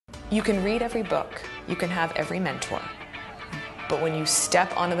You can read every book, you can have every mentor, but when you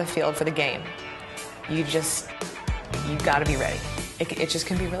step onto the field for the game, you gotta be ready. It just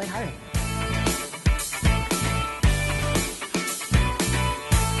can be really hard.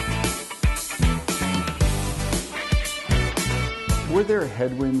 Were there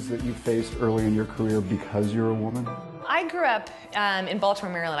headwinds that you faced early in your career because you're a woman? I grew up in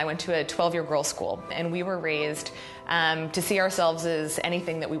Baltimore, Maryland. I went to a 12-year girls' school, and we were raised to see ourselves as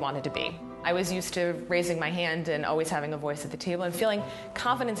anything that we wanted to be. I was used to raising my hand and always having a voice at the table and feeling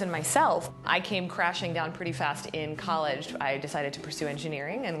confidence in myself. I came crashing down pretty fast in college. I decided to pursue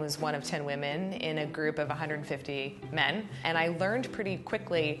engineering and was one of 10 women in a group of 150 men. And I learned pretty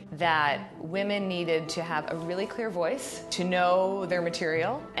quickly that women needed to have a really clear voice, to know their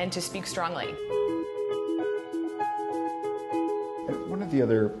material, and to speak strongly. One of the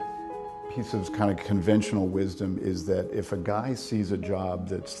other pieces of kind of conventional wisdom is that if a guy sees a job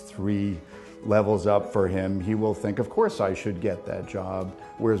that's 3 levels up for him, he will think, of course I should get that job.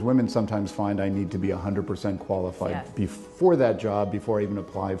 Whereas women sometimes find I need to be 100% qualified before that job, before I even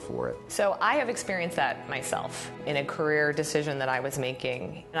apply for it. So I have experienced that myself in a career decision that I was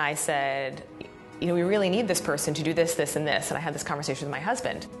making. And I said, you know, we really need this person to do this, this, and this. And I had this conversation with my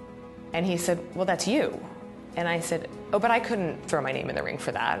husband. And he said, well, that's you. And I said, oh, but I couldn't throw my name in the ring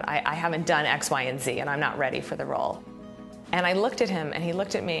for that. I haven't done X, Y, and Z, and I'm not ready for the role. And I looked at him, and he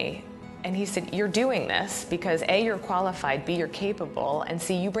looked at me, and he said, you're doing this because A, you're qualified, B, you're capable, and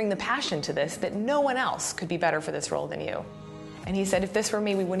C, you bring the passion to this that no one else could be better for this role than you. And he said, if this were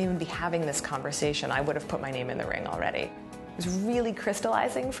me, we wouldn't even be having this conversation. I would have put my name in the ring already. It was really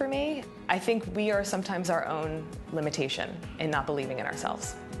crystallizing for me. I think we are sometimes our own limitation in not believing in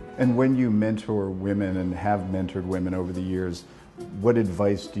ourselves. And when you mentor women and have mentored women over the years, what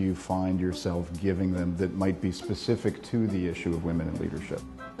advice do you find yourself giving them that might be specific to the issue of women in leadership?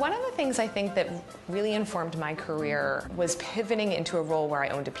 One of the things I think that really informed my career was pivoting into a role where I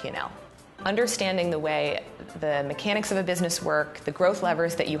owned a P&L. Understanding the way the mechanics of a business work, the growth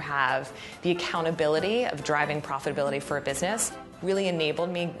levers that you have, the accountability of driving profitability for a business really enabled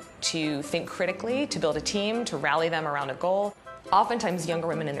me to think critically, to build a team, to rally them around a goal. Oftentimes, younger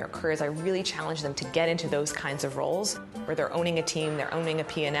women in their careers, I really challenge them to get into those kinds of roles where they're owning a team, they're owning a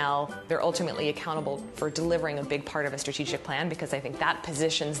P&L, they're ultimately accountable for delivering a big part of a strategic plan, because I think that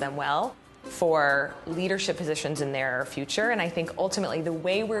positions them well for leadership positions in their future. And I think ultimately the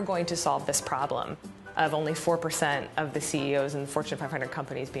way we're going to solve this problem of only 4% of the CEOs in the Fortune 500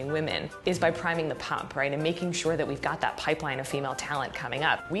 companies being women is by priming the pump, right? And making sure that we've got that pipeline of female talent coming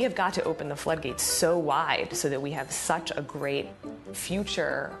up. We have got to open the floodgates so wide so that we have such a great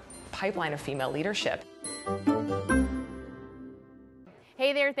future pipeline of female leadership.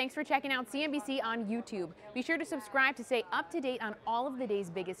 Hey there, thanks for checking out CNBC on YouTube. Be sure to subscribe to stay up to date on all of the day's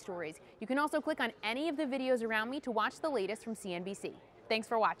biggest stories. You can also click on any of the videos around me to watch the latest from CNBC. Thanks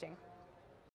for watching.